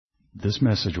This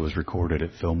message was recorded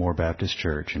at Fillmore Baptist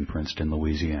Church in Princeton,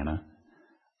 Louisiana.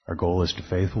 Our goal is to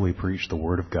faithfully preach the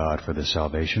Word of God for the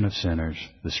salvation of sinners,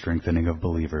 the strengthening of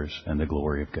believers, and the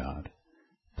glory of God.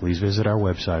 Please visit our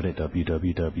website at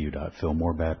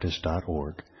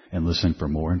www.fillmorebaptist.org and listen for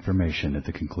more information at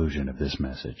the conclusion of this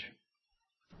message.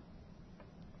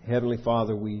 Heavenly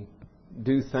Father, we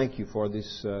do thank you for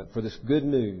this good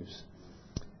news.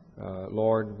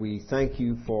 Lord, we thank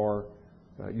you for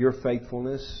your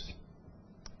faithfulness.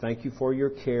 Thank you for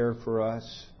your care for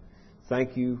us.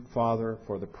 Thank you, Father,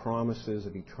 for the promises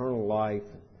of eternal life,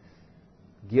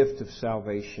 gift of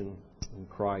salvation in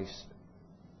Christ.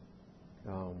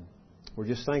 We're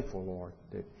just thankful, Lord,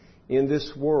 that in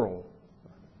this world,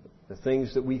 the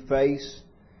things that we face,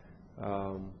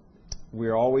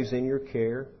 we're always in your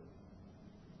care.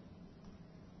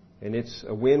 And it's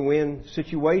a win-win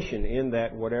situation in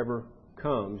that whatever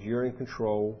comes, you're in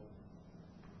control.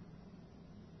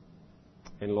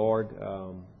 And Lord,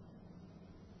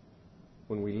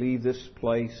 when we leave this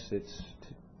place, it's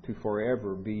to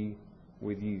forever be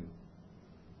with you.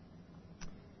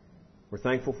 We're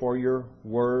thankful for your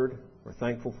word. We're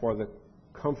thankful for the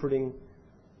comforting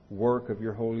work of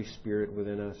your Holy Spirit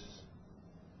within us.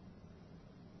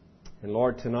 And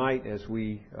Lord, tonight as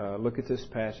we look at this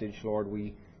passage, Lord,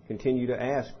 we continue to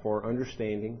ask for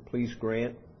understanding. Please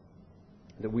grant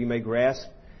that we may grasp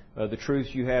the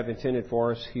truths you have intended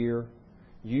for us here.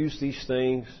 Use these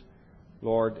things,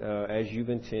 Lord, as you've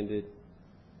intended,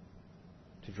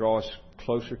 to draw us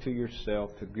closer to yourself,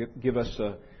 to give us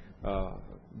a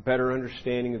better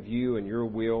understanding of you and your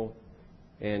will,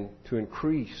 and to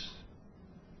increase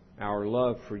our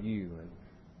love for you and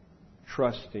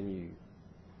trust in you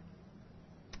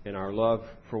and our love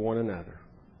for one another.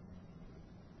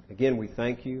 Again, we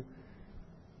thank you,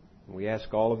 and we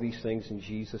ask all of these things in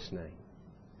Jesus' name.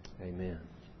 Amen.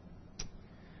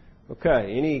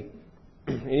 Okay,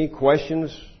 any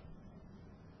questions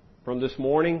from this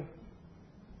morning?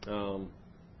 I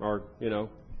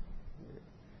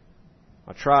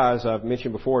try, as I've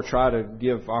mentioned before, to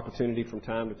give opportunity from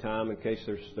time to time in case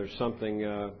there's something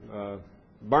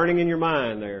burning in your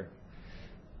mind there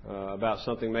about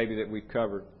something maybe that we've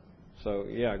covered. So,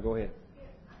 yeah, go ahead.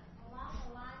 Along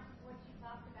the lines of what you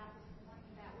talked about this morning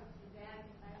about what you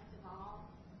value most of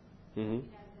all, Mm-hmm.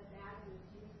 the value of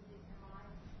Jesus in your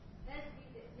life. Those of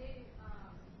you that knew,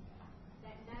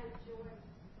 that know Joy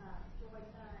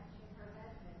Bunch and her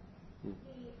husband,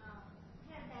 he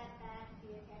had that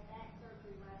basket, had back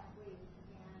surgery last week,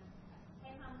 and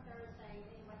came home Thursday,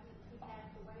 and anyway, he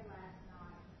passed away last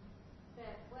night.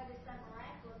 But what is so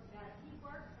miraculous about it, he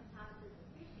worked sometimes as a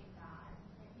fishing guide,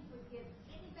 and he would give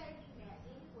anybody he met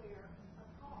anywhere a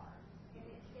card, and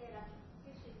it said, I'm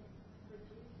fishing for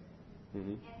Jesus.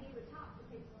 Mm-hmm. And he would talk to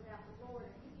people about the Lord,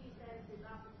 and he used that as his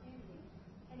opportunity.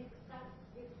 And it was so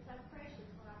precious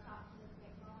when I talked to Miss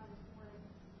McMahon this morning.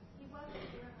 He wasn't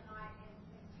during the night, and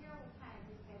terrible pain.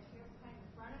 He had terrible pain in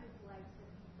front of his legs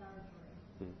since the surgery.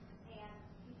 Mm-hmm. And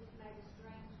he just made a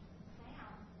strange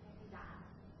sound, and he died.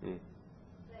 Mm-hmm.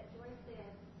 But Joyce said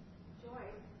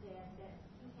that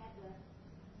he had the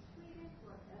sweetest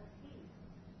look of peace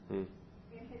Mm-hmm.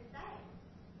 in his face.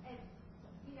 And,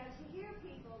 to hear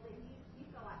people that you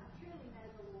feel like truly know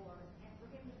the Lord, and for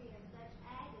him to be in such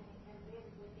agony and live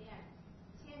within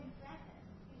 10 seconds,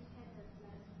 he just had this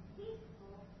most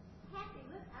peaceful, happy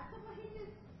look. I said, well, he could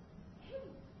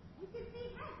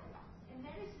be happy. And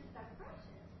that is just so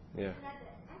precious. Yeah. And at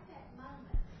that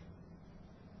moment,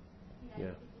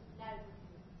 Yeah. you just know this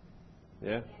is.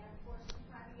 Yeah. And of course, you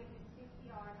try to give him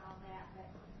CPR and all that, but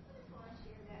I just want to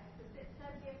share that because it's so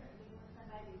different being with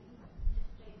somebody who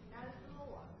just knows the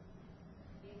Lord.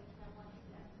 Being with someone who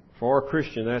doesn't. For a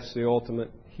Christian, that's the ultimate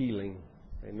healing.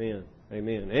 Amen.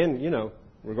 Amen. And,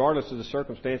 regardless of the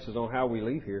circumstances on how we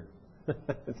leave here,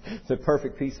 the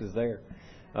perfect peace is there.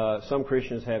 Some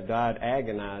Christians have died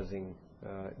agonizing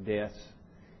deaths,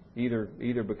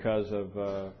 either because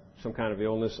of some kind of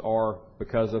illness or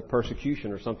because of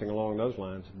persecution or something along those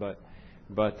lines.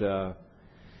 But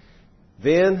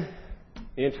then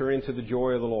enter into the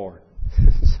joy of the Lord.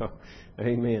 So,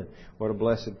 amen. What a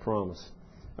blessed promise.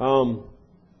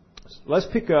 Let's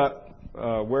pick up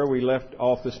where we left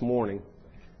off this morning.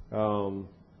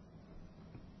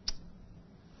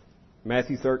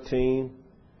 Matthew 13,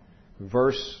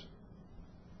 verse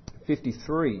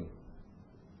 53.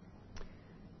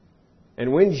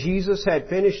 And when Jesus had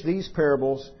finished these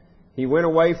parables, he went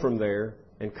away from there,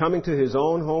 and coming to his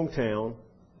own hometown,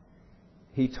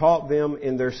 he taught them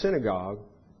in their synagogue,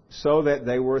 so that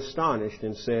they were astonished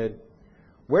and said,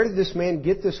 Where did this man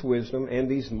get this wisdom and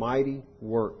these mighty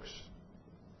works?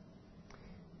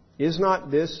 Is not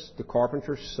this the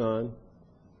carpenter's son?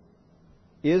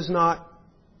 Is not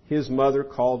his mother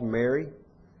called Mary?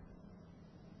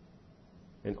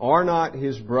 And are not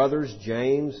his brothers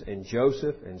James and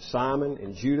Joseph and Simon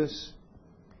and Judas?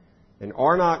 And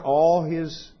are not all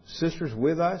his sisters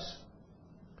with us?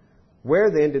 Where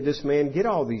then did this man get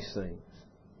all these things?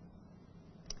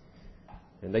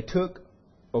 And they took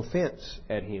offense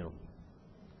at him.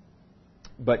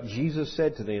 But Jesus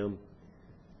said to them,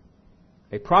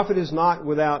 a prophet is not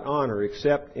without honor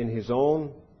except in his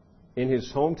hometown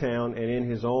and in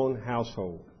his own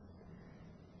household.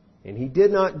 And he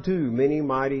did not do many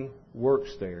mighty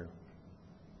works there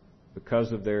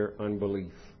because of their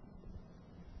unbelief.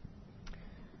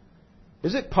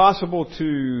 Is it possible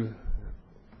to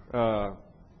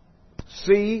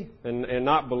see and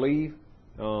not believe?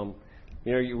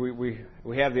 We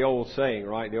have the old saying,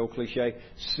 right? The old cliche,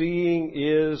 seeing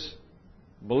is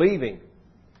believing.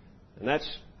 And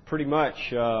that's pretty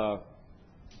much, at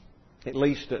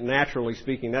least naturally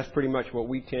speaking, that's pretty much what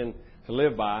we tend to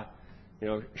live by.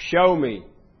 Show me.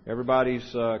 Everybody's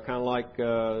kind of like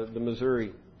the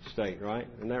Missouri state, right?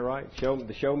 Isn't that right?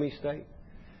 The show me state.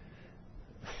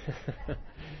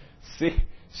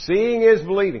 Seeing is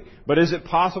believing. But is it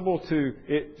possible to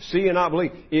see and not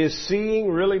believe? Is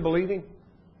seeing really believing?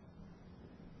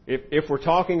 If we're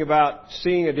talking about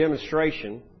seeing a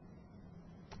demonstration,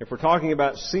 if we're talking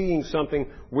about seeing something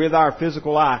with our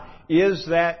physical eye, is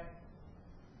that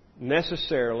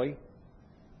necessarily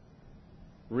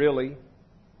really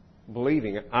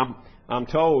believing? I'm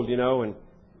told, and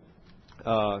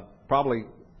probably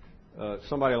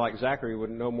somebody like Zachary would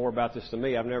know more about this than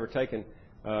me. I've never taken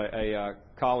a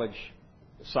college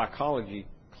psychology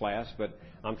class, but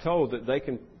I'm told that they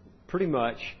can pretty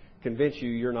much convince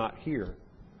you you're not here.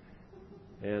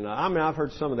 And I've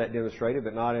heard some of that demonstrated,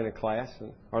 but not in a class.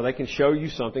 Or they can show you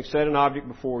something, set an object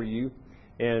before you,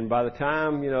 and by the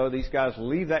time these guys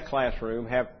leave that classroom,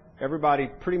 have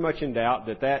everybody pretty much in doubt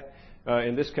that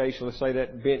in this case, let's say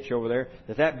that bench over there,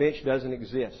 that bench doesn't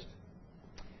exist.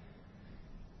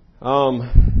 So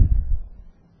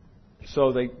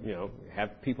they,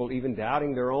 have people even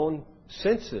doubting their own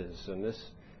senses, and this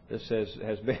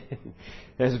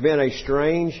has been a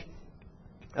strange,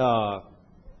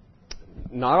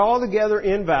 not altogether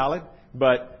invalid,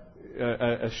 but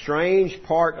a strange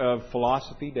part of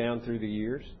philosophy down through the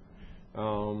years.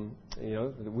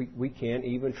 We can't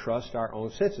even trust our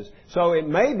own senses. So it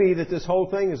may be that this whole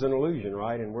thing is an illusion,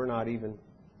 right? And we're not even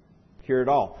here at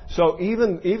all. So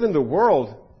even the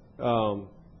world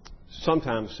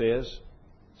sometimes says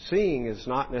seeing is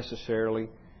not necessarily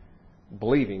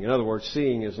believing. In other words,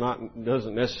 seeing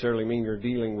doesn't necessarily mean you're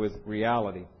dealing with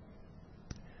reality.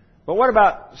 But what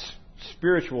about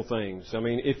spiritual things? I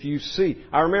mean, if you see,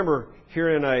 I remember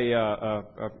hearing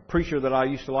a preacher that I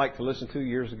used to like to listen to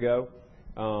years ago.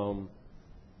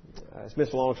 It's been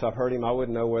so long since I've heard him, I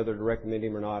wouldn't know whether to recommend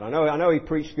him or not. I know he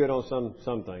preached good on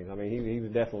some things. I mean, he was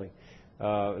definitely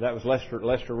that was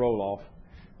Lester Roloff,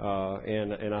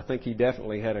 and I think he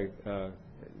definitely had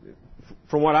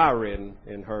from what I read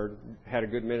and heard, had a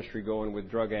good ministry going with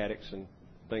drug addicts and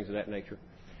things of that nature.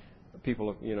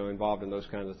 People involved in those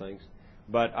kinds of things.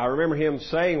 But I remember him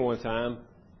saying one time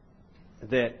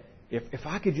that if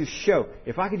I could just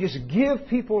give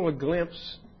people a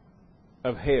glimpse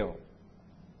of hell,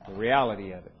 the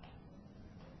reality of it,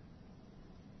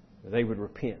 they would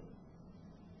repent.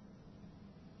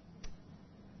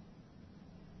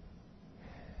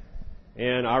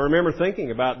 And I remember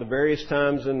thinking about the various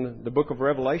times in the book of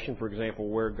Revelation, for example,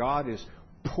 where God is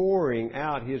pouring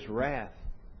out His wrath.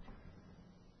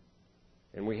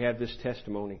 And we have this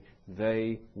testimony.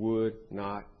 They would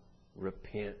not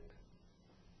repent.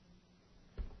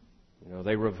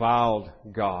 They reviled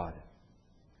God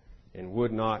and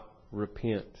would not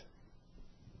repent.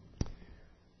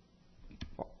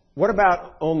 What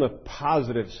about on the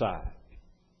positive side?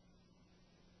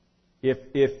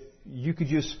 If you could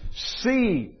just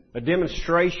see a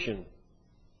demonstration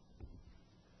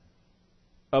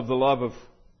of the love of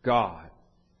God,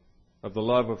 of the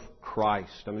love of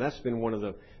Christ. I mean, that's been one of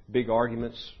the big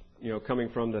arguments, coming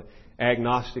from the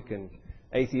agnostic and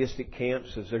atheistic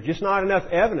camps, is there's just not enough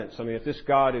evidence. I mean, if this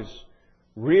God is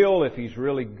real, if He's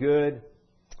really good,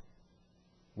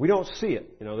 we don't see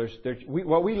it.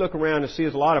 What we look around and see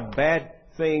is a lot of bad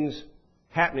things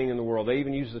happening in the world. They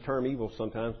even use the term evil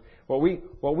sometimes.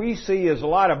 What we see is a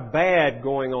lot of bad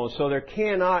going on, so there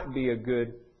cannot be a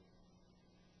good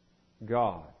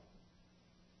God.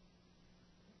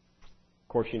 Of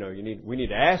course, we need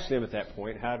to ask them at that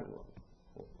point,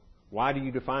 why do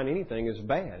you define anything as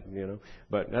bad?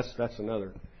 But that's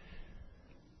another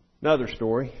Another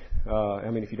story.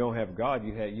 If you don't have God,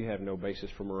 you have no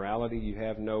basis for morality. You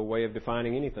have no way of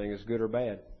defining anything as good or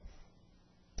bad.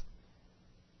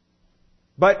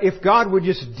 But if God would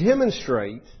just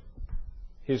demonstrate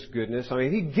His goodness,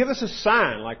 He'd give us a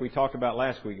sign like we talked about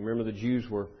last week. Remember the Jews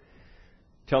were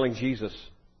telling Jesus,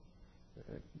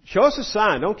 show us a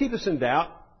sign. Don't keep us in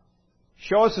doubt.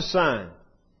 Show us a sign.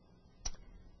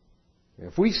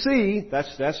 If we see,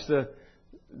 that's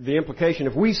the implication.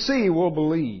 If we see, we'll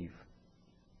believe.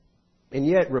 And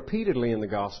yet, repeatedly in the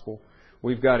Gospel,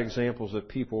 we've got examples of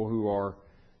people who are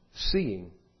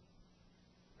seeing.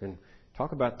 And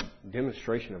talk about the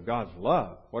demonstration of God's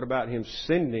love. What about Him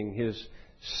sending His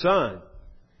Son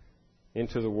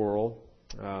into the world,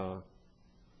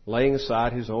 laying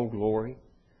aside His own glory,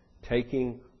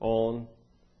 taking on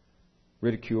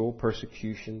ridicule,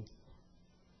 persecution?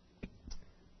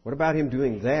 What about Him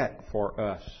doing that for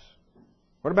us?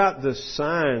 What about the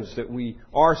signs that we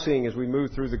are seeing as we move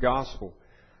through the Gospel?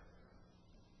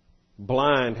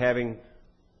 Blind having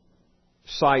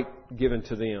sight given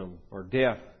to them, or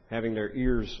deaf having their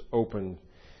ears opened,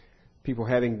 people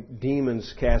having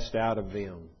demons cast out of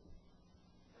them.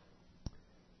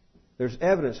 There's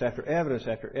evidence after evidence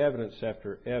after evidence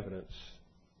after evidence.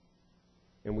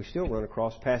 And we still run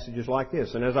across passages like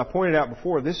this. And as I pointed out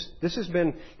before, this has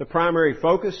been the primary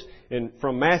focus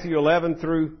from Matthew 11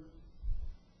 through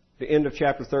the end of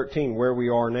chapter 13, where we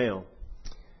are now.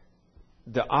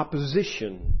 The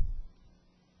opposition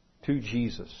to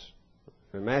Jesus.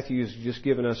 And Matthew has just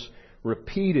given us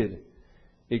repeated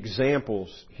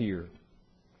examples here.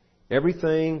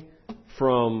 Everything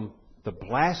from the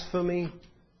blasphemy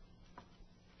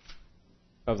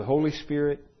of the Holy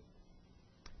Spirit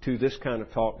to this kind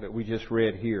of talk that we just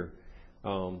read here.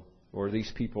 Or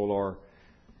these people are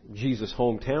Jesus'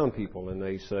 hometown people, and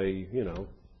they say,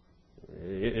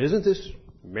 isn't this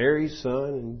Mary's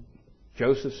son and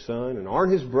Joseph's son? And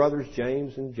aren't his brothers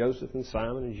James and Joseph and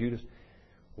Simon and Judas?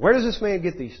 Where does this man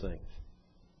get these things?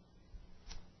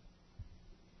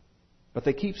 But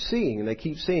they keep seeing and they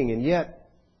keep seeing, and yet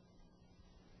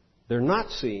they're not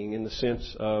seeing in the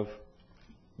sense of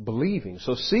believing.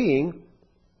 So seeing,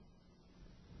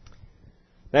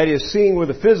 that is, seeing with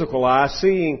a physical eye,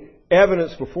 seeing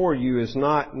evidence before you, is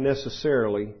not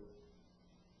necessarily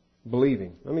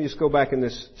believing. Let me just go back in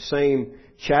this same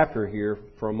chapter here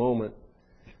for a moment.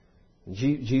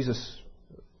 Jesus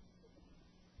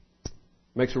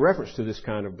makes a reference to this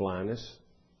kind of blindness.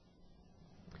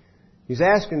 He's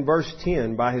asked in verse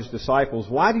 10 by His disciples,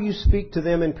 "Why do you speak to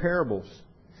them in parables?"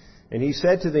 And He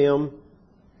said to them,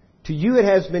 "To you it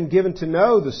has been given to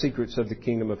know the secrets of the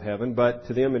kingdom of heaven, but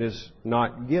to them it is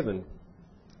not given,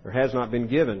 or has not been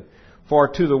given. For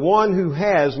to the one who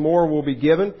has, more will be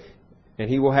given, and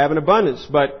he will have an abundance.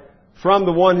 But from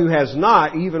the one who has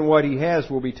not, even what he has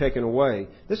will be taken away.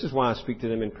 This is why I speak to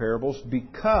them in parables,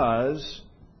 because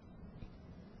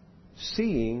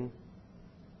seeing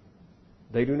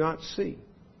they do not see,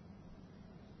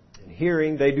 and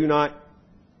hearing they do not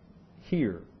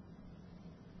hear,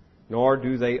 nor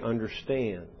do they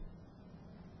understand.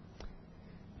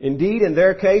 Indeed, in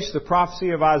their case, the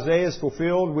prophecy of Isaiah is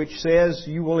fulfilled, which says,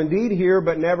 you will indeed hear,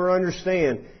 but never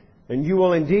understand, and you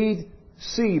will indeed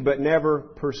see, but never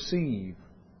perceive.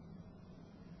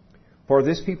 For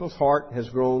this people's heart has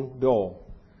grown dull.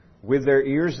 With their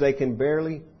ears they can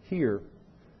barely hear,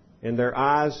 and their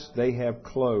eyes they have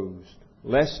closed,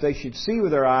 lest they should see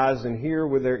with their eyes and hear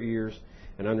with their ears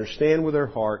and understand with their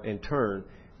heart and turn,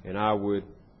 and I would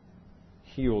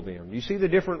heal them. You see the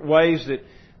different ways that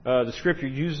the Scripture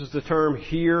uses the term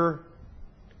hear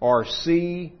or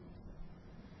see.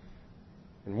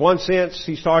 In one sense,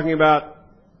 he's talking about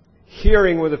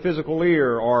hearing with a physical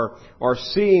ear or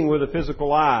seeing with a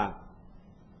physical eye.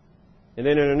 And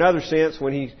then in another sense,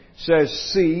 when he says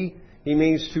see, he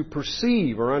means to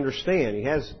perceive or understand. He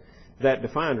has that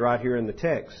defined right here in the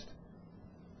text.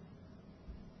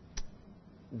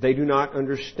 They do not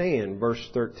understand, verse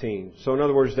 13. So in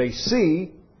other words, they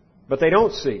see, but they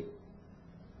don't see.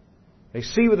 They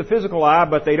see with the physical eye,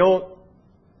 but they don't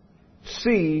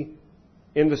see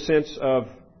in the sense of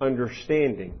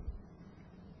understanding.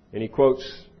 And he quotes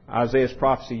Isaiah's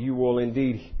prophecy, you will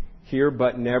indeed hear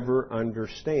but never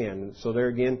understand. So there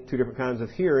again, two different kinds of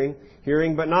hearing.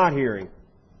 Hearing but not hearing.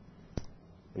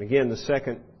 And again, the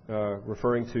second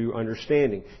referring to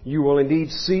understanding. You will indeed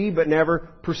see but never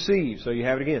perceive. So you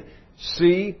have it again.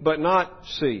 See but not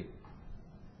see.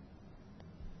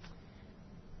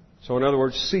 So in other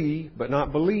words, see but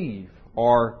not believe.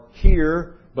 Or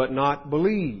hear but not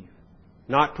believe.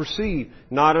 Not perceive.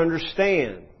 Not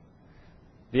understand.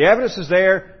 The evidence is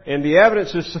there, and the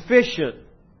evidence is sufficient.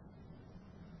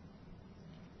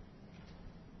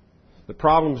 The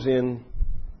problem's in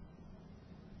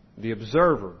the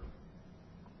observer,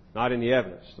 not in the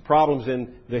evidence. The problem's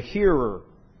in the hearer.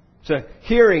 It's a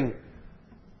hearing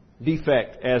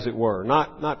defect, as it were.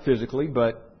 Not physically,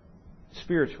 but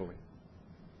spiritually.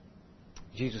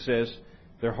 Jesus says,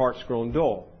 their heart's grown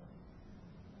dull.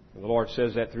 And the Lord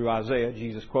says that through Isaiah.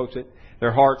 Jesus quotes it.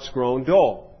 Their heart's grown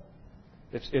dull.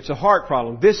 It's a heart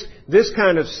problem. This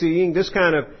kind of seeing, this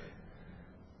kind of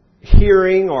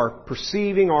hearing or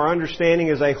perceiving or understanding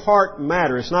is a heart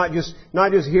matter. It's not just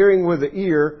hearing with the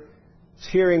ear, it's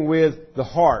hearing with the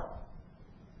heart.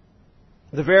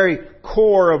 The very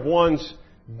core of one's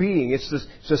being. It's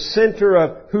the center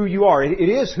of who you are. It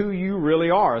is who you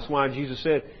really are. That's why Jesus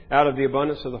said, out of the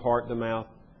abundance of the heart, the mouth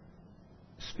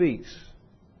speaks.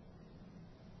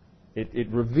 It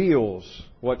reveals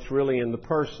what's really in the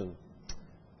person.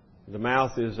 The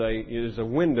mouth is a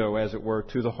window, as it were,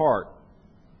 to the heart.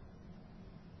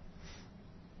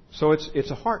 So it's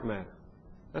a heart matter.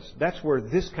 That's where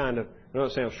this kind of, I know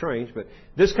it sounds strange, but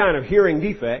this kind of hearing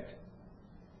defect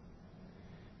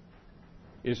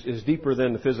is deeper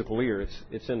than the physical ear.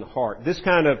 It's in the heart. This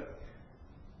kind of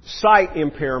sight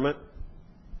impairment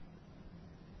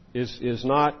is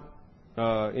not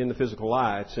in the physical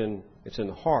eye. It's in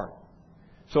the heart.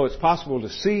 So it's possible to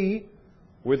see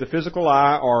with the physical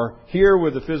eye or hear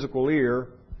with the physical ear,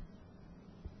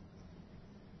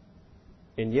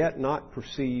 and yet not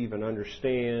perceive and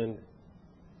understand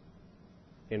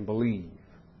and believe.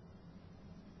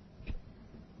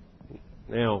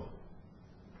 Now,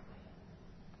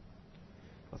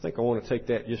 I think I want to take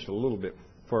that just a little bit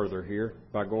further here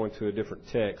by going to a different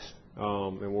text,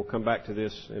 and we'll come back to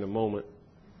this in a moment.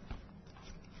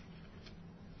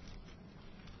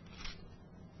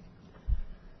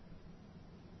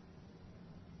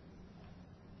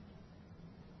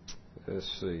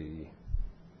 Let's see.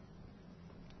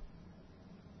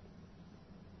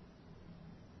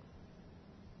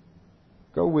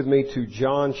 Go with me to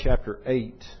John chapter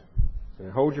 8.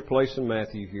 And hold your place in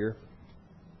Matthew here.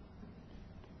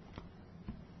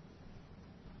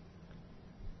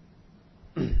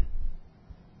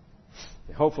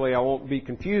 Hopefully I won't be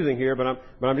confusing here, but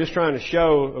I'm just trying to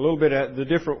show a little bit of the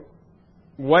different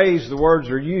ways the words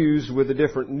are used with the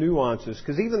different nuances.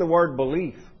 Because even the word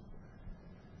belief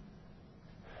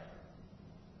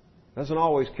doesn't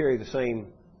always carry the same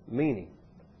meaning.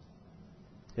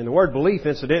 And the word belief,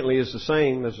 incidentally, is the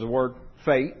same as the word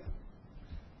faith.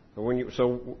 So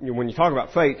when you talk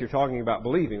about faith, you're talking about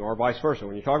believing, or vice versa.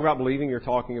 When you talk about believing, you're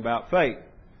talking about faith.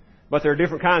 But there are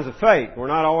different kinds of faith. We're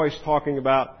not always talking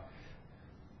about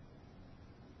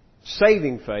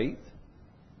saving faith.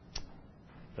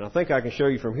 And I think I can show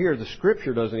you from here, the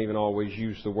Scripture doesn't even always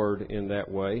use the word in that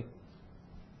way.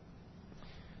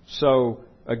 So,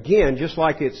 again, just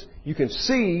like you can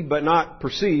see but not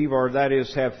perceive, or that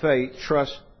is have faith,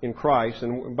 trust in Christ.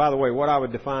 And by the way, what I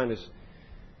would define as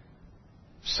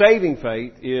saving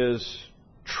faith is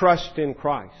trust in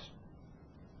Christ.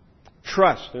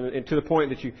 Trust, and to the point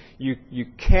that you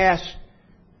cast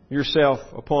yourself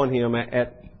upon Him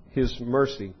at His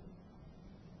mercy.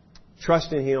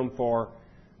 Trust in Him for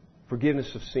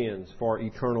forgiveness of sins, for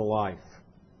eternal life.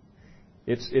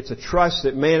 It's a trust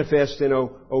that manifests in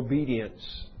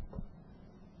obedience.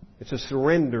 It's a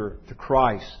surrender to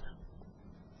Christ.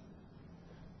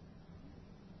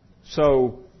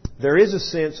 So, there is a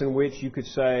sense in which you could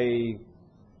say,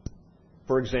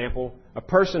 for example, a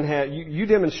person you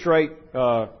demonstrate,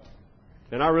 and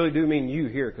I really do mean you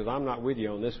here, because I'm not with you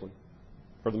on this one,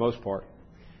 for the most part.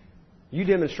 You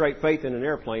demonstrate faith in an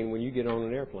airplane when you get on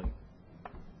an airplane.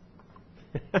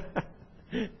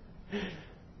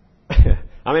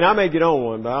 I mean, I may get on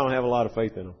one, but I don't have a lot of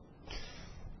faith in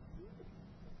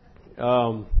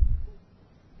them.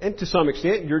 And to some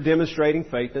extent, you're demonstrating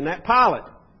faith in that pilot.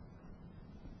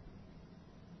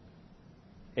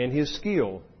 And his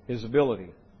skill, his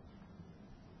ability.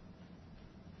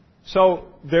 So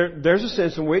there's a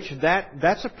sense in which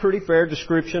that's a pretty fair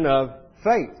description of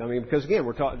faith. I mean, because again,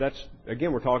 we're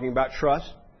talking about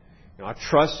trust. I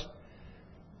trust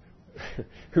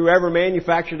whoever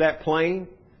manufactured that plane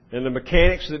and the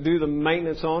mechanics that do the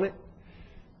maintenance on it.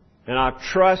 And I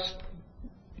trust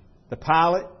the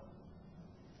pilot.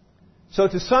 So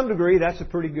to some degree, that's a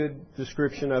pretty good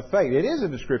description of faith. It is a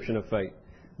description of faith.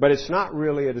 But it's not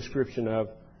really a description of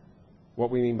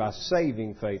what we mean by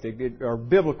saving faith. Our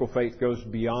biblical faith goes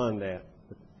beyond that.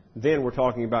 Then we're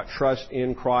talking about trust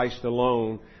in Christ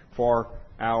alone for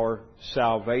our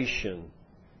salvation.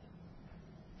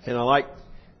 And I like,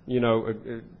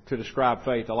 to describe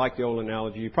faith, I like the old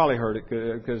analogy. You probably heard it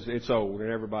because it's old and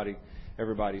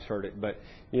everybody's heard it. But,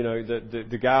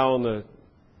 the guy on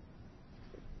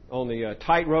the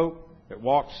tightrope that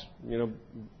walks,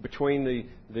 between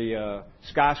the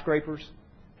skyscrapers,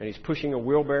 and he's pushing a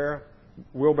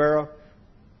wheelbarrow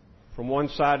from one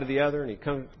side to the other, and he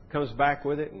comes back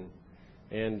with it,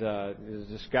 and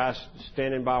this guy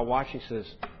standing by watching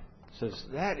says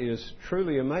that is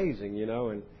truly amazing,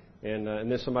 and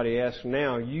then somebody asks,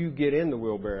 now you get in the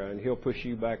wheelbarrow, and he'll push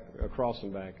you back across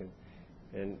and back,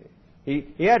 and he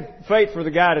had faith for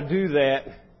the guy to do that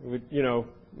with,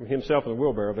 himself in the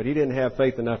wheelbarrow, but he didn't have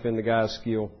faith enough in the guy's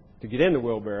skill to get in the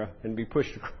wheelbarrow and be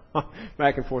pushed across,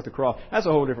 back and forth across. That's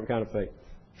a whole different kind of faith.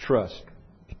 Trust.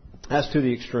 That's to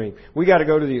the extreme. We got to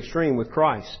go to the extreme with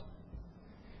Christ.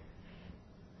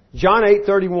 John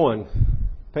 8:31.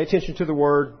 Pay attention to the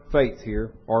word faith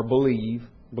here, or believe.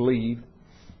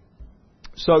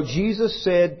 So Jesus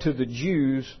said to the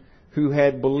Jews who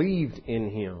had believed in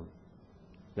Him.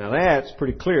 Now that's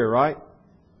pretty clear, right?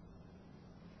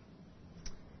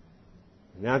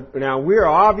 Now we're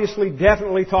obviously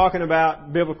definitely talking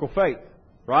about biblical faith,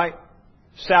 right?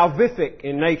 Salvific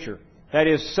in nature. That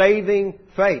is saving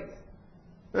faith.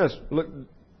 This is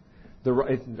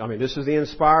the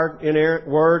inspired, inerrant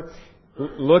Word.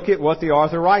 Look at what the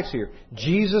author writes here.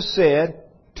 Jesus said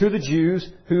to the Jews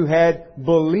who had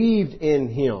believed in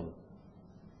Him.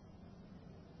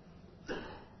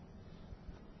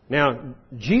 Now,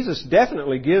 Jesus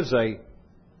definitely gives a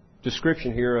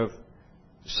description here of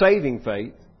saving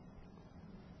faith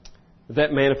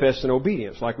that manifests in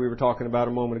obedience, like we were talking about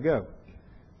a moment ago.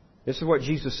 This is what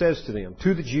Jesus says to them,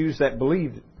 to the Jews that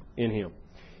believed in Him.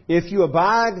 If you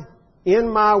abide in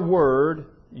my word,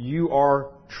 you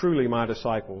are truly my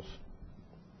disciples.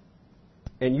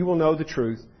 And you will know the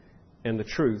truth, and the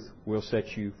truth will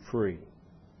set you free.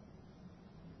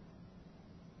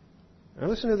 Now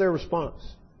listen to their response.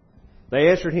 They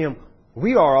answered Him,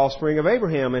 we are offspring of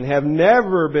Abraham and have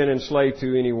never been enslaved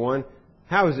to anyone.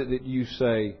 How is it that you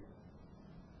say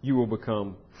you will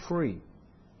become free?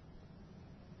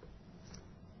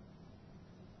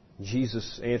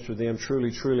 Jesus answered them,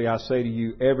 truly, truly, I say to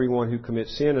you, everyone who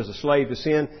commits sin is a slave to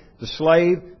sin. The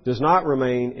slave does not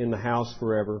remain in the house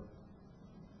forever.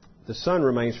 The Son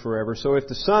remains forever. So if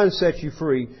the Son sets you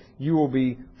free, you will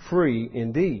be free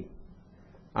indeed.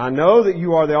 I know that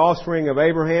you are the offspring of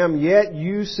Abraham, yet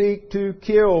you seek to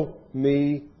kill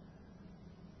me,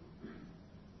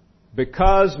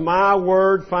 because my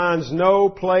word finds no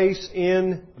place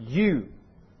in you.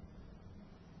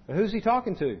 Now, who's He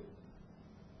talking to?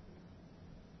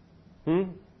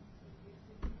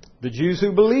 The Jews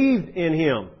who believed in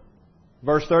Him.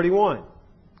 Verse 31.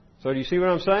 So do you see what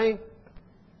I'm saying?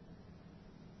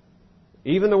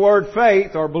 Even the word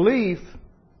faith or belief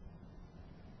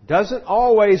doesn't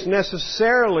always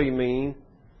necessarily mean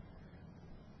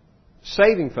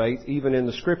saving faith, even in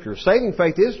the Scriptures. Saving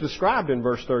faith is described in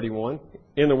verse 31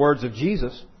 in the words of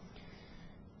Jesus.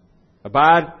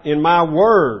 Abide in my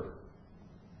word.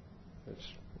 It's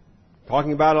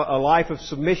talking about a life of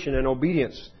submission and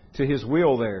obedience to His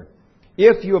will there.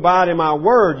 If you abide in my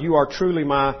word, you are truly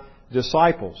my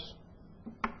disciples.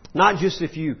 Not just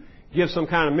if you give some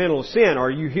kind of mental assent, or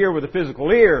you hear with a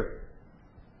physical ear,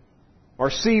 or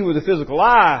see with a physical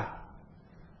eye,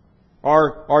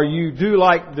 or you do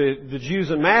like the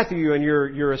Jews in Matthew, and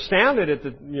you're astounded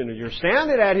at you're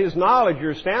astounded at His knowledge,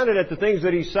 you're astounded at the things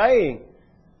that He's saying,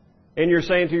 and you're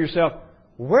saying to yourself,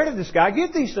 where did this guy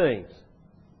get these things?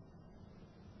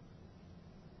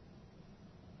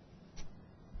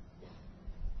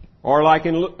 Or like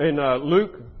in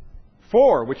Luke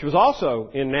 4, which was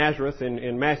also in Nazareth,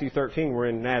 in Matthew 13, we're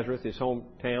in Nazareth, his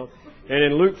hometown. And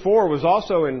in Luke 4 was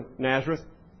also in Nazareth.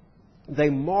 They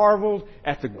marveled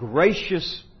at the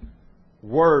gracious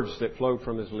words that flowed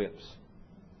from His lips.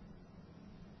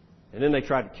 And then they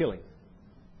tried to kill Him.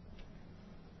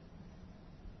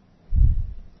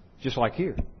 Just like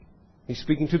here. He's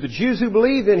speaking to the Jews who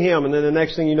believed in Him, and then the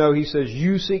next thing you know, He says,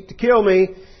 you seek to kill me,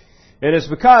 and it's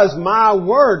because my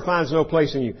word finds no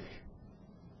place in you.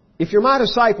 If you're my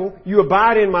disciple, you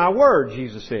abide in my word,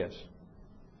 Jesus says.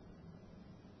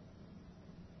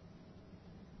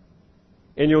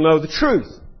 And you'll know the truth.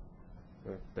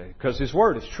 Because His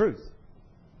word is truth.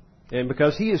 And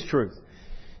because He is truth.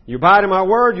 You abide in my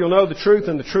word, you'll know the truth,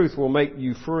 and the truth will make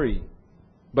you free.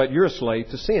 But you're a slave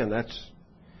to sin. That's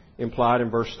implied in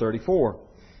verse 34.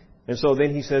 And so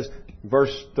then He says,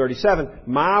 verse 37,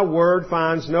 my word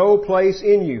finds no place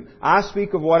in you. I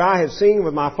speak of what I have seen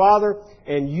with my Father,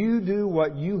 and you do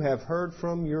what you have heard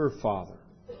from your father.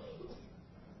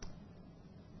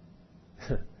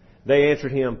 They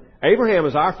answered Him, Abraham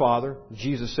is our father.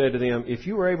 Jesus said to them, if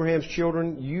you were Abraham's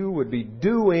children, you would be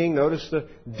doing, notice the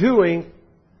doing,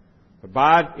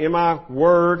 abide in my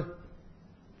word,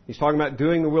 He's talking about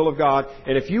doing the will of God.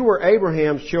 And if you were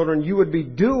Abraham's children, you would be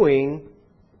doing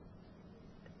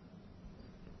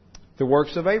the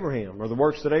works of Abraham, or the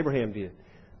works that Abraham did.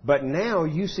 But now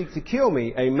you seek to kill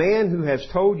me, a man who has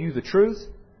told you the truth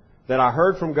that I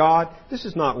heard from God. This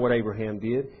is not what Abraham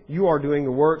did. You are doing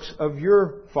the works of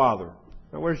your father.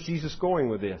 Now, where's Jesus going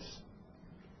with this?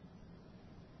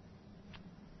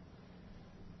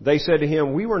 They said to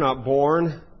him, we were not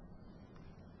born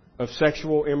of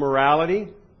sexual immorality,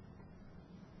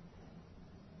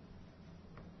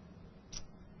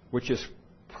 which is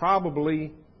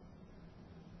probably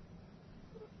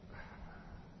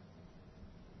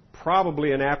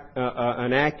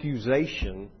an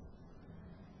accusation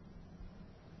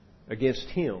against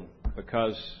him,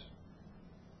 because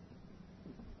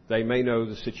they may know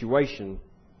the situation.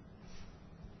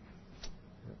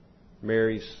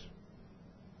 Mary's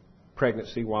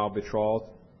pregnancy while betrothed.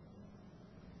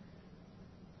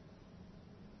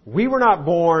 We were not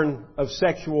born of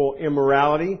sexual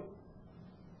immorality.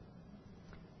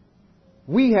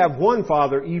 We have one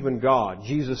Father, even God.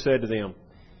 Jesus said to them,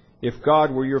 if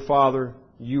God were your Father,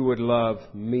 you would love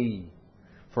me.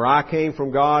 For I came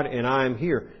from God and I am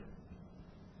here.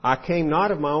 I came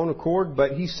not of my own accord,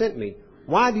 but He sent me.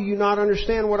 Why do you not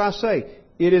understand what I say?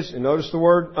 It is, and notice the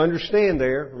word understand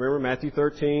there. Remember Matthew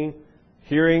 13,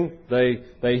 hearing,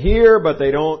 they hear, but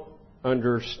they don't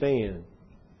understand.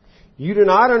 You do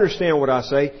not understand what I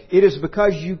say. It is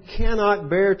because you cannot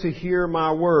bear to hear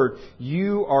my word.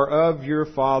 You are of your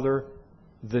father,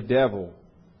 the devil.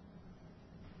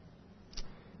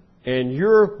 And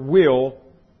your will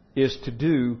is to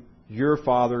do your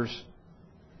father's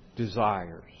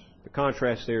desires. The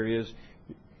contrast there is,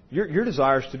 your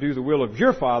desire is to do the will of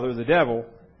your father, the devil,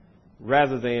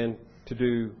 rather than to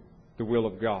do the will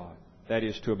of God. That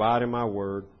is, to abide in my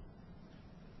word,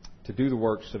 to do the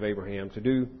works of Abraham, to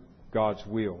do God's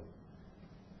will.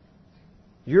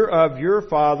 You're of your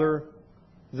father,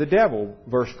 the devil,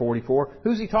 verse 44.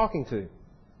 Who's he talking to?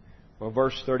 Well,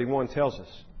 verse 31 tells us.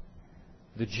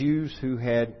 The Jews who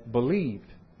had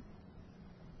believed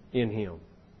in Him.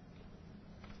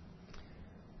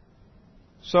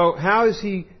 So how is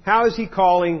he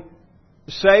calling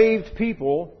saved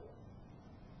people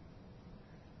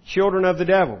children of the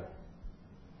devil?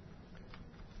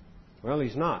 Well,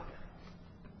 He's not.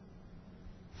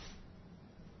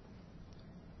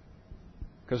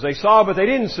 Because they saw but they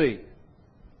didn't see.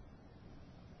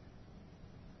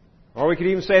 Or we could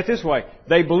even say it this way.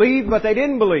 They believed but they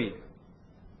didn't believe.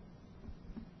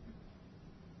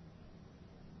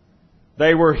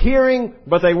 They were hearing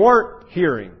but they weren't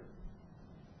hearing.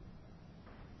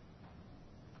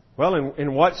 Well,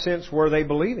 in what sense were they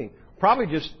believing? Probably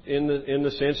just in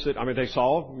the sense that, they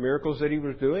saw miracles that He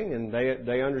was doing, and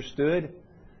they understood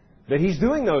that He's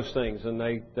doing those things, and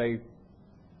they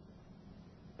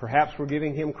perhaps were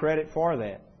giving Him credit for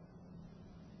that.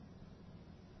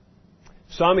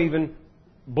 Some even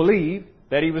believed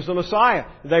that He was the Messiah.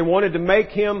 They wanted to make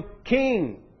Him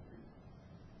king.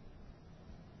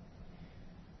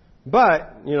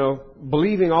 But,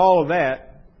 believing all of that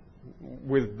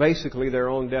with basically their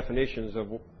own definitions of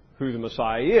who the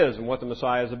Messiah is and what the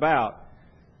Messiah is about,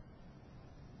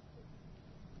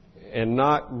 and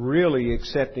not really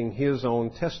accepting His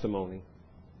own testimony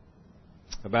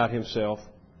about Himself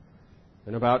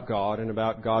and about God and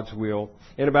about God's will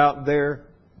and about their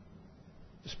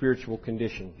spiritual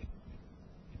condition.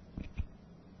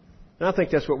 And I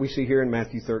think that's what we see here in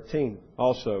Matthew 13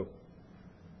 also.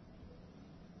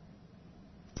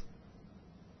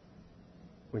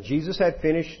 When Jesus had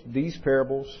finished these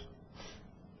parables,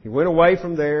 He went away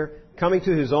from there, coming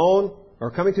to His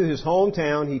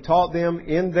hometown. He taught them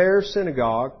in their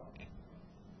synagogue,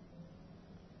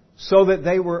 so that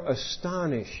they were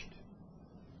astonished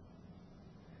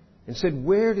and said,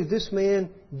 where did this man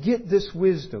get this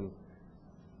wisdom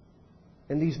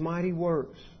and these mighty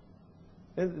works?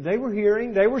 And they were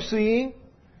hearing, they were seeing,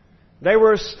 they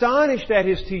were astonished at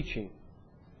His teaching.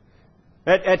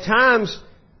 At times,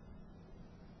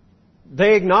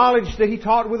 they acknowledged that He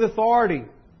taught with authority.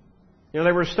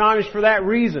 They were astonished for that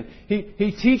reason.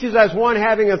 He teaches as one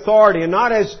having authority and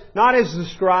not as the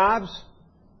scribes.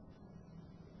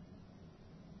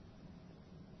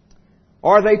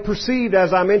 Or they perceived,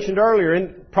 as I mentioned earlier,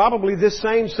 in probably this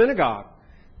same synagogue.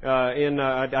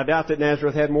 I doubt that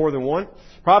Nazareth had more than one.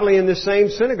 Probably in this same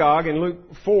synagogue in Luke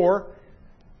 4,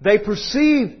 they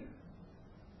perceived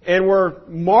and were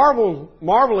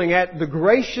marveling at the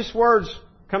gracious words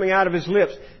coming out of His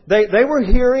lips. They were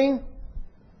hearing.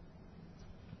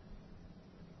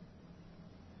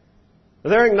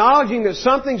 They're acknowledging that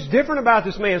something's different about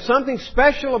this man, something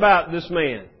special about this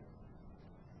man.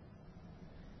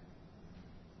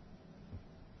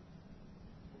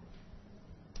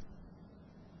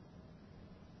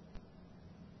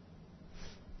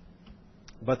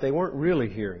 but they weren't really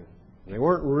hearing. They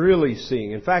weren't really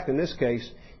seeing. In fact, in this case,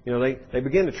 they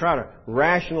begin to try to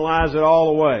rationalize it all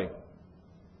away.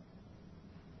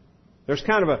 There's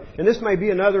kind of and this may be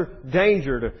another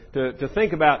danger to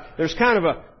think about, there's kind of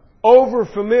a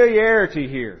over-familiarity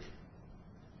here.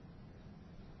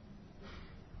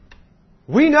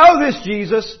 We know this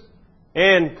Jesus,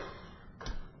 and,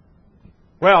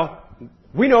 well,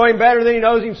 we know Him better than He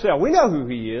knows Himself. We know who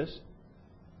He is.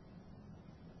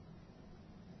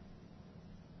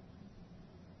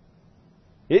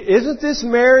 Isn't this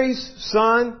Mary's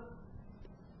son?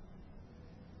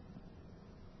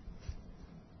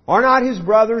 Are not His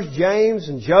brothers James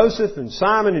and Joseph and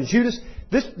Simon and Judas?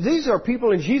 These are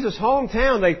people in Jesus'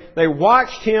 hometown. They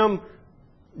watched Him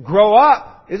grow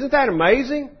up. Isn't that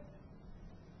amazing?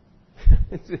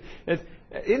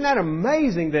 Isn't that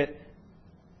amazing that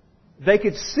they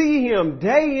could see Him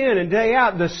day in and day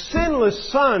out, the sinless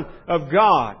Son of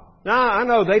God? Now, I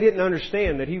know they didn't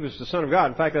understand that He was the Son of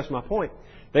God. In fact, that's my point.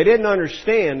 They didn't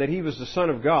understand that He was the Son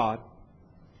of God.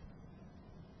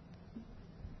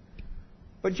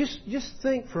 But just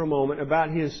think for a moment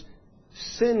about His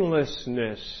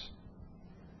sinlessness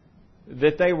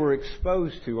that they were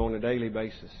exposed to on a daily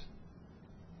basis.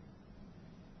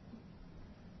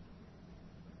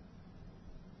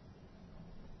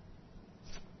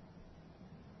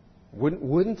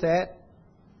 Wouldn't that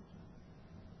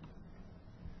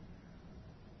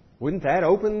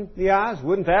open the eyes?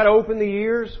 Wouldn't that open the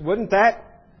ears? Wouldn't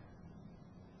that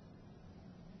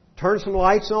turn some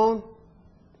lights on?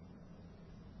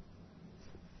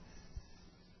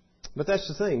 But that's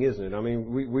the thing, isn't it? I mean,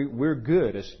 we're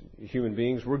good as human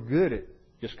beings. We're good at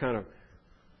just kind of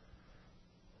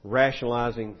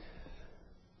rationalizing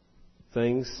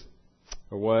things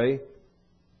away.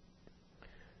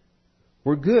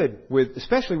 We're good with,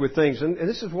 especially with things, and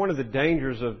this is one of the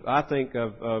dangers of, I think,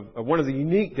 of one of the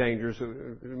unique dangers,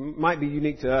 might be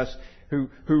unique to us, who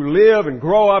live and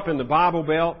grow up in the Bible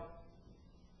Belt.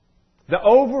 The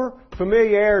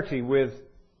over-familiarity with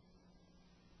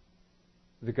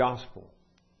the gospel.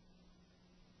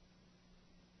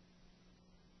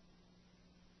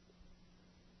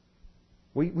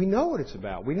 We know what it's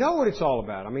about. We know what it's all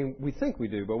about. I mean, we think we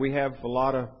do, but we have a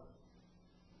lot of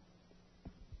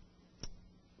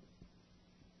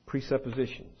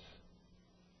presuppositions.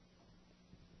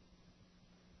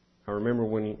 I remember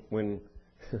when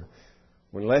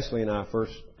Leslie and I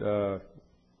first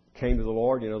came to the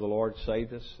Lord. The Lord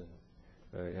saved us,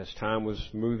 and as time was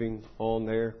moving on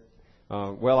there, I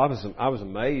was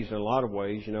amazed in a lot of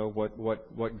ways.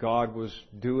 What God was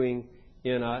doing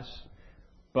in us,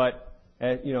 but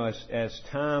as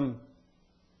time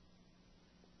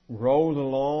rolled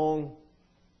along,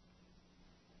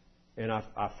 and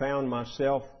I found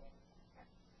myself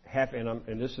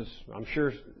and this is, I'm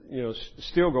sure,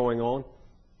 still going on,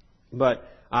 but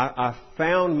I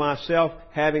found myself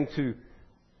having to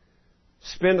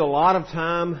spend a lot of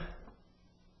time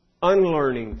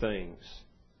unlearning things.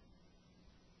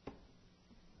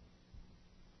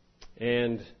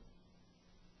 And,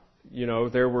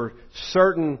 there were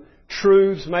certain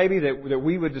truths maybe that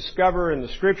we would discover in the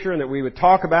Scripture and that we would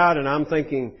talk about, and I'm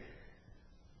thinking,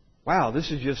 wow, this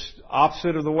is just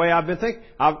opposite of the way I've been thinking.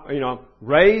 I'm,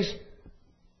 raised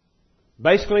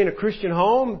basically in a Christian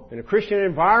home, in a Christian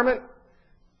environment,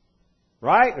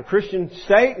 right? In a Christian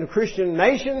state, in a Christian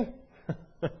nation,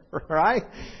 right?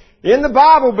 In the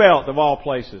Bible Belt of all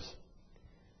places.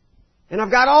 And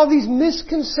I've got all these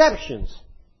misconceptions.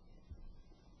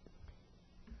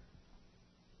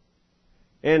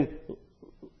 And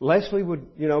Leslie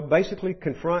would, basically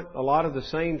confront a lot of the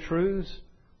same truths.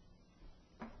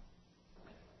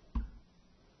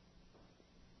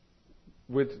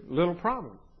 With little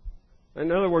problem.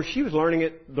 In other words, she was learning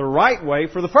it the right way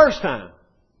for the first time.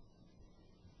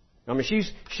 I mean,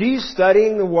 she's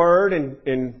studying the Word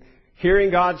and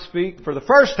hearing God speak for the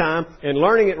first time and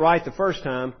learning it right the first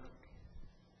time.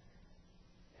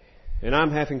 And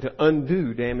I'm having to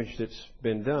undo damage that's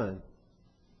been done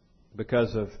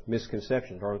because of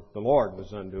misconceptions, or the Lord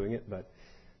was undoing it, but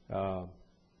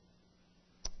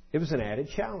it was an added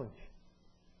challenge.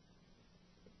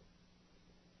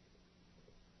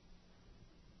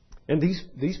 And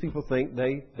these people think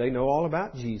they know all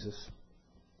about Jesus.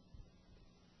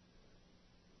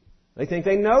 They think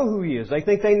they know who He is. They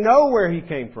think they know where He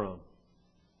came from.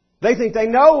 They think they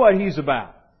know what He's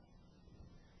about.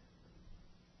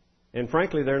 And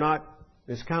frankly, they're not.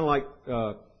 It's kind of like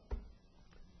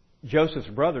Joseph's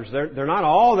brothers. They're not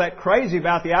all that crazy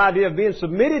about the idea of being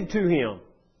submitted to Him.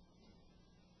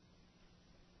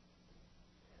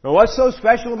 Now, what's so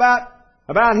special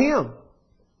about Him?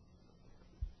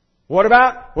 What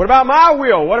about my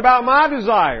will? What about my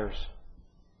desires?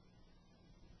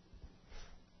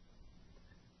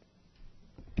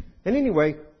 And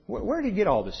anyway, where did he get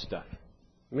all this stuff?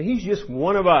 I mean, he's just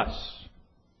one of us.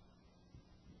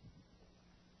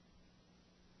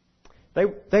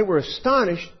 They were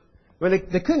astonished. Well,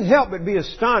 they couldn't help but be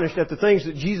astonished at the things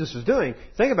that Jesus was doing.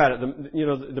 Think about it.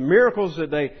 The miracles that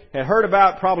they had heard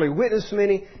about, probably witnessed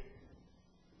many.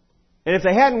 And if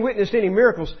they hadn't witnessed any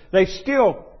miracles,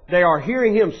 they are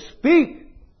hearing Him speak.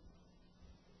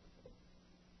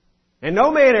 And no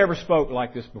man ever spoke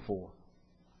like this before.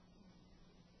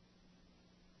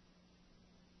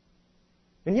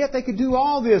 And yet they could do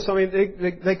all this. I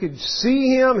mean, they could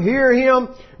see Him, hear Him,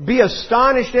 be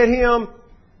astonished at Him.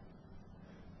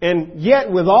 And yet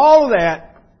with all of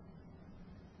that,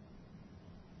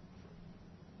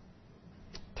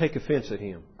 take offense at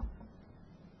Him.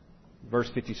 Verse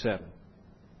 57.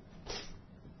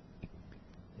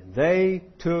 And they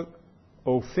took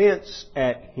offense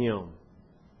at Him.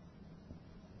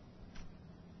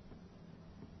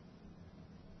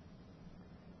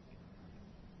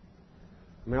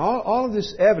 I mean, all of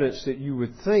this evidence that you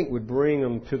would think would bring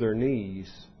them to their knees,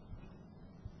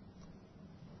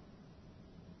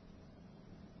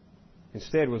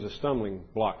 instead was a stumbling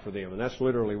block for them. And that's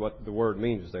literally what the word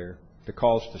means there, to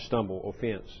cause to stumble,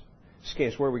 offense.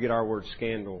 It's where we get our word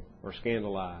scandal or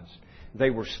scandalized. They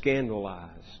were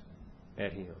scandalized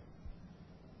at Him.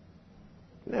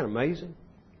 Isn't that amazing?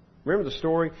 Remember the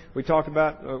story we talked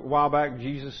about a while back?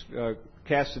 Jesus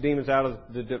cast the demons out of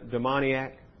the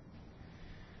demoniac.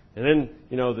 And then,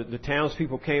 the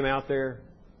townspeople came out there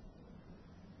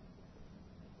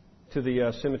to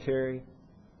the cemetery.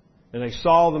 And they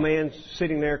saw the man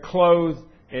sitting there clothed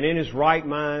and in his right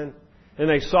mind. And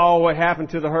they saw what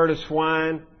happened to the herd of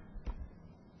swine.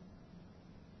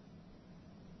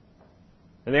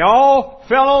 And they all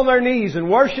fell on their knees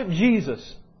and worshiped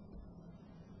Jesus.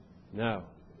 No.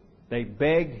 They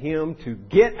begged Him to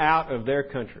get out of their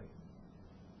country.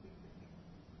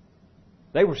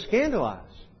 They were scandalized.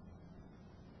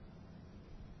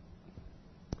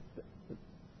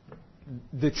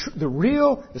 The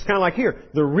real, it's kind of like here,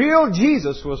 the real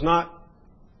Jesus was not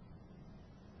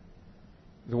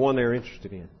the one they're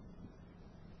interested in.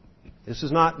 This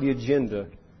is not the agenda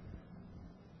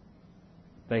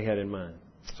they had in mind.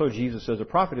 So Jesus says, a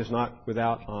prophet is not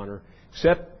without honor,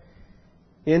 except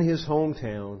in his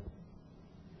hometown,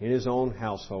 in his own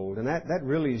household. And that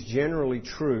really is generally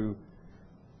true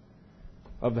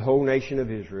of the whole nation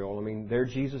of Israel. I mean, there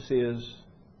Jesus is,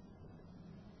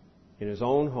 in his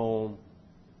own home,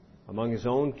 among his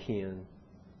own kin,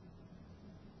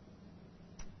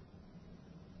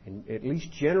 and at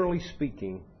least generally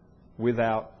speaking,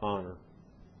 without honor.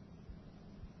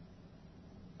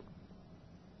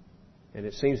 And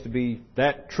it seems to be,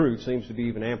 that truth seems to be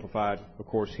even amplified, of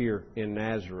course, here in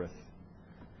Nazareth.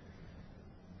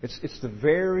 It's the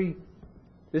very,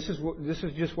 this is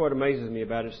just what amazes me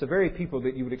about it. It's the very people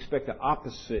that you would expect the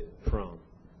opposite from.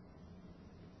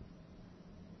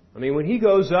 I mean, when he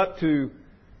goes up to,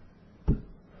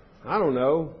 I don't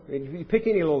know, you pick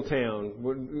any little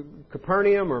town,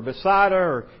 Capernaum or Bethsaida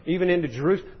or even into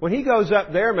Jerusalem. When he goes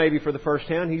up there maybe for the first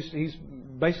time, he's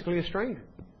basically a stranger.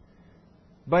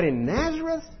 But in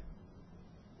Nazareth,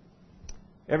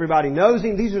 everybody knows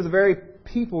him. These are the very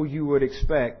people you would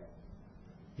expect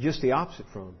just the opposite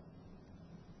from.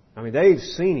 I mean, they've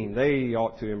seen him. They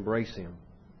ought to embrace him.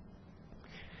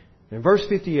 In verse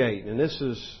 58, and this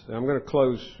is, I'm going to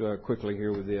close quickly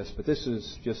here with this, but this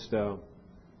is just an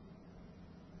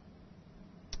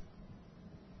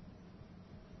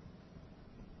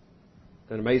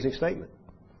amazing statement.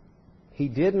 He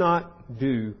did not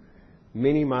do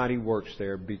many mighty works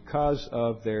there because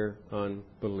of their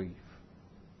unbelief.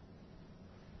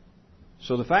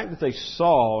 So the fact that they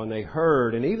saw and they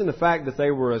heard, and even the fact that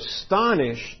they were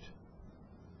astonished,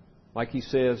 like he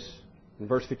says in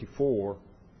verse 54,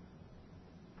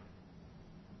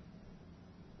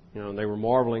 and they were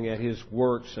marveling at his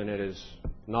works and at his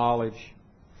knowledge.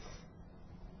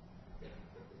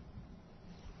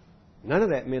 None of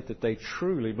that meant that they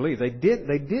truly believed. They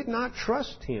did not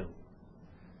trust him.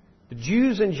 The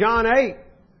Jews in John 8,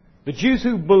 the Jews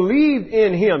who believed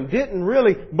in him, didn't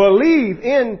really believe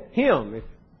in him. If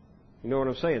you know what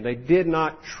I'm saying. They did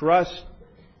not trust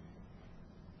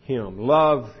him,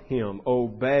 love him,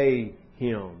 obey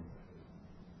him.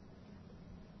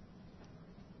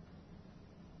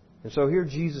 And so here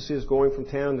Jesus is going from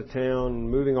town to town,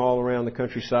 moving all around the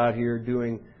countryside here,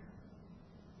 doing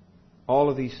all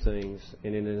of these things.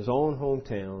 And in his own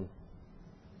hometown,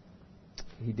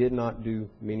 he did not do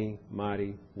many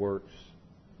mighty works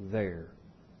there.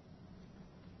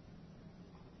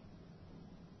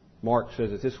 Mark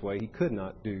says it this way: He could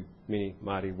not do many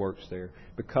mighty works there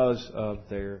because of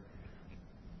their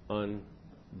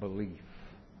unbelief.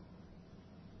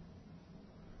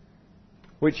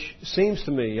 Which seems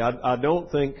to me, I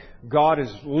don't think God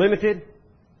is limited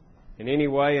in any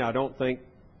way. I don't think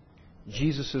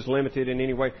Jesus is limited in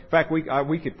any way. In fact,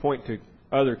 we could point to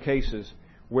other cases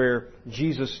where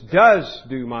Jesus does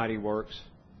do mighty works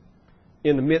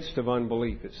in the midst of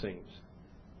unbelief, it seems.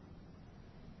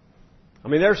 I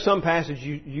mean, there's some passage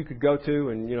you could go to,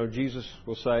 and Jesus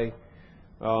will say,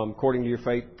 according to your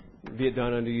faith, be it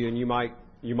done unto you, and you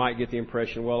might get the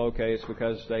impression, well, okay, it's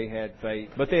because they had faith.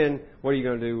 But then, what are you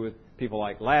going to do with people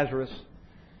like Lazarus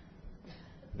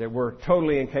that were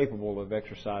totally incapable of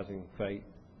exercising faith?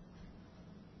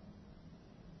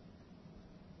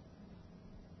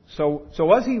 So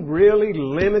was He really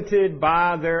limited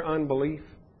by their unbelief?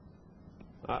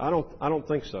 I don't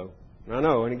think so. I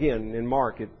know, and again, in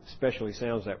Mark it especially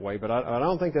sounds that way, but I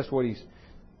don't think that's what He's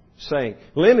saying.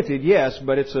 Limited, yes,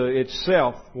 but it's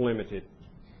self-limited.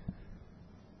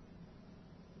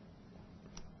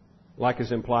 Like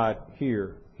is implied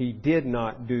here, He did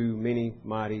not do many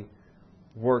mighty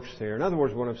works there. In other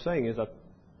words, what I'm saying is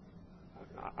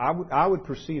I would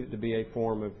perceive it to be a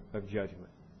form of judgment.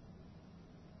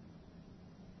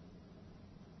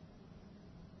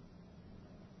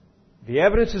 The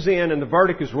evidence is in and the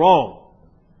verdict is wrong.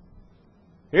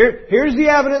 Here's the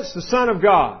evidence, the Son of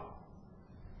God.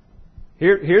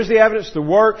 Here's the evidence, the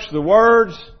works, the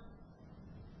words.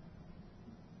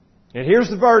 And here's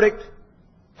the verdict.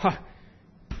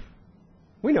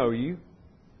 We know you.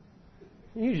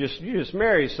 You just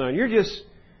Mary's son. You're just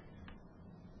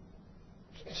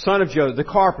son of Joseph, the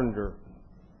carpenter.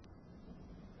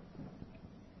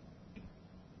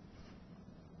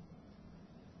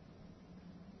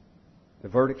 The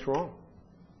verdict's wrong.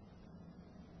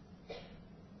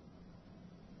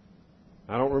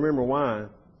 I don't remember why.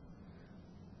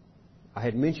 I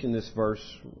had mentioned this verse,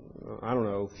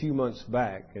 a few months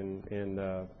back, and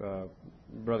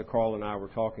Brother Carl and I were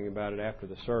talking about it after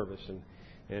the service,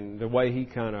 and the way he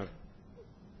kind of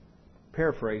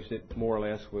paraphrased it, more or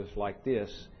less, was like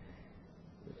this.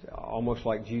 It's almost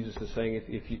like Jesus is saying,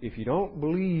 if you don't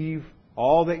believe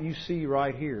all that you see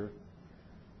right here,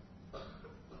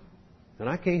 then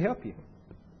I can't help you.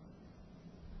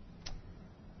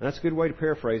 And that's a good way to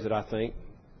paraphrase it, I think.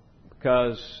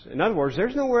 Because, in other words,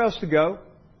 there's nowhere else to go.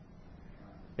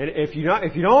 And if you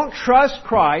don't trust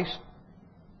Christ,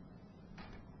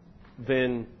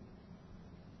 then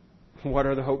what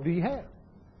other hope do you have?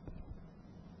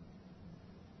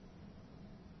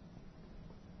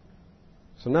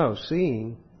 So no,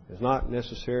 seeing is not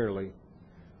necessarily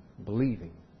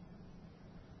believing.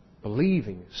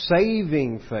 Believing,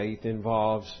 saving faith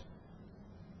involves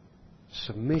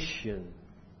submission,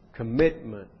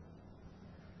 commitment,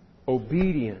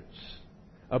 obedience.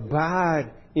 Abide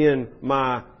in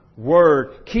my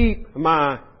word. Keep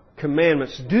my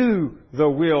commandments. Do the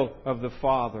will of the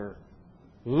Father.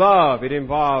 Love, it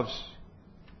involves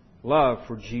love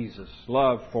for Jesus,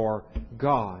 love for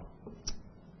God.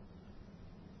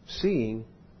 Seeing,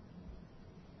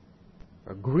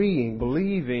 agreeing,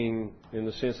 believing in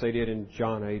the sense they did in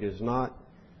John 8 is not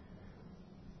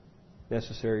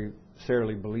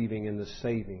necessarily believing in the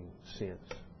saving sense.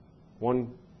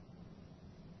 One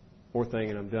more thing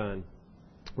and I'm done.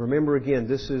 Remember again,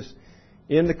 this is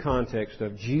in the context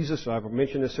of Jesus, I've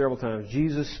mentioned this several times,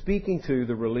 Jesus speaking to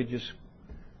the religious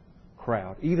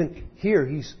crowd. Even here,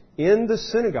 He's in the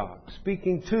synagogue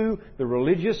speaking to the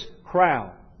religious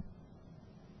crowd.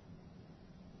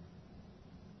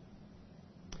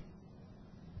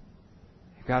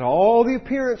 Got all the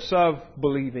appearance of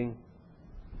believing,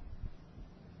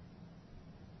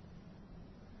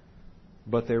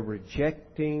 but they're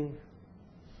rejecting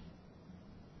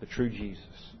the true Jesus.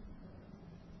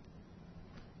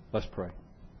 Let's pray.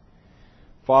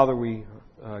 Father, we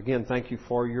again thank You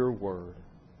for Your Word.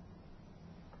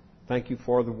 Thank You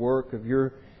for the work of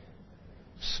Your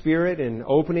Spirit in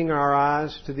opening our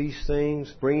eyes to these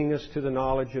things, bringing us to the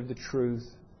knowledge of the truth,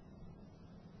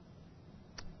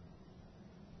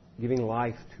 giving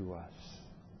life to us.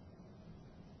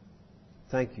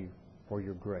 Thank You for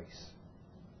Your grace.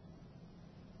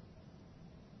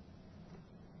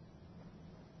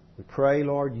 We pray,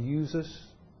 Lord, use us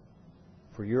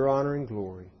for Your honor and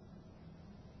glory.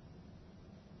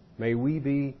 May we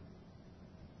be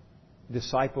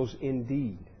disciples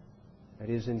indeed, that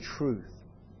is, in truth,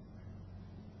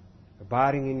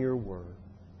 abiding in Your word,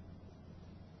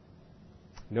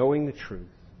 knowing the truth,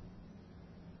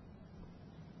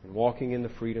 and walking in the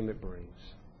freedom it brings.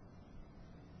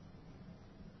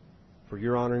 For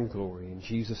Your honor and glory. In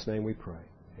Jesus' name we pray.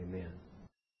 Amen.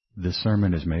 This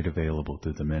sermon is made available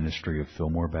through the ministry of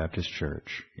Fillmore Baptist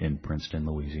Church in Princeton,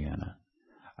 Louisiana.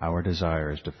 Our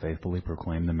desire is to faithfully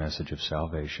proclaim the message of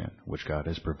salvation which God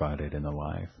has provided in the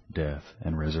life, death,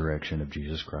 and resurrection of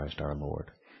Jesus Christ our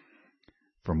Lord.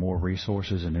 For more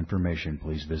resources and information,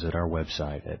 please visit our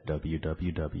website at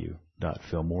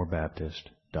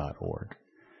www.fillmorebaptist.org.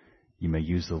 You may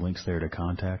use the links there to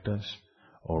contact us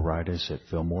or write us at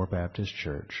Fillmore Baptist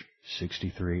Church,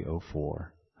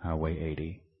 6304 Highway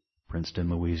 80,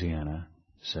 Princeton, Louisiana,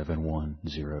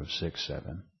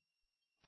 71067.